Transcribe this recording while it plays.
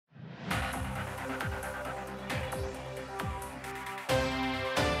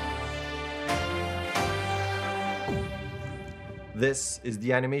This is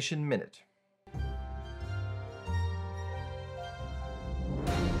the Animation Minute.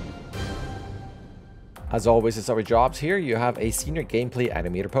 As always, it's our jobs here. You have a senior gameplay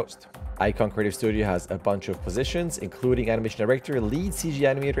animator post. Icon Creative Studio has a bunch of positions, including animation director, lead CG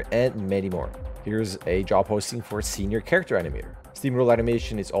animator, and many more. Here's a job posting for senior character animator. Steamroller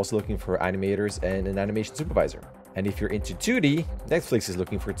Animation is also looking for animators and an animation supervisor. And if you're into 2D, Netflix is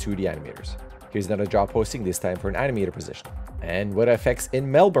looking for 2D animators. Here's another job posting, this time for an animator position. And What FX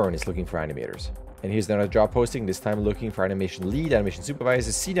in Melbourne is looking for animators. And here's another job posting, this time looking for animation lead, animation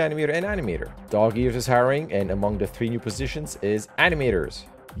supervisor, senior animator, and animator. Dog Ears is hiring, and among the 3 new positions is animators.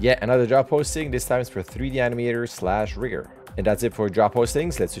 Yet another job posting, this time is for 3D animator / rigger. And that's it for job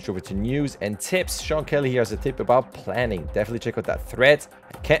postings. Let's switch over to news and tips. Sean Kelly here has a tip about planning. Definitely check out that thread.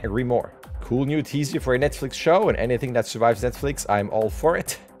 I can't agree more. Cool new teaser for a Netflix show, and anything that survives Netflix, I'm all for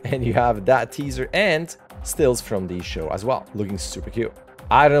it. And you have that teaser and stills from the show as well, looking super cute.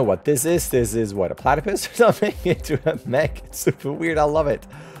 I don't know what this is. This is what, a platypus or something into a mech? It's super weird. I love it.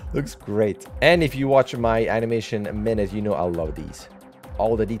 Looks great. And if you watch my animation minute, you know I love these.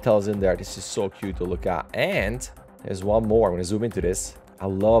 All the details in there. This is so cute to look at. And there's one more. I'm going to zoom into this. I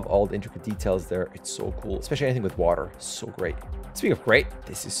love all the intricate details there. It's so cool, especially anything with water. So great. Speaking of great,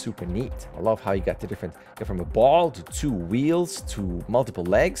 this is super neat. I love how you got the different, from a ball to 2 wheels to multiple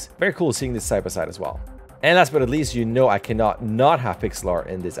legs. Very cool seeing this side by side as well. And last but not least, you know I cannot not have pixel art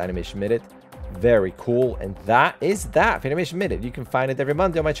in this animation minute. Very cool. And that is that for Animation Minute. You can find it every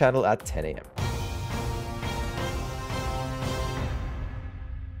Monday on my channel at 10 a.m.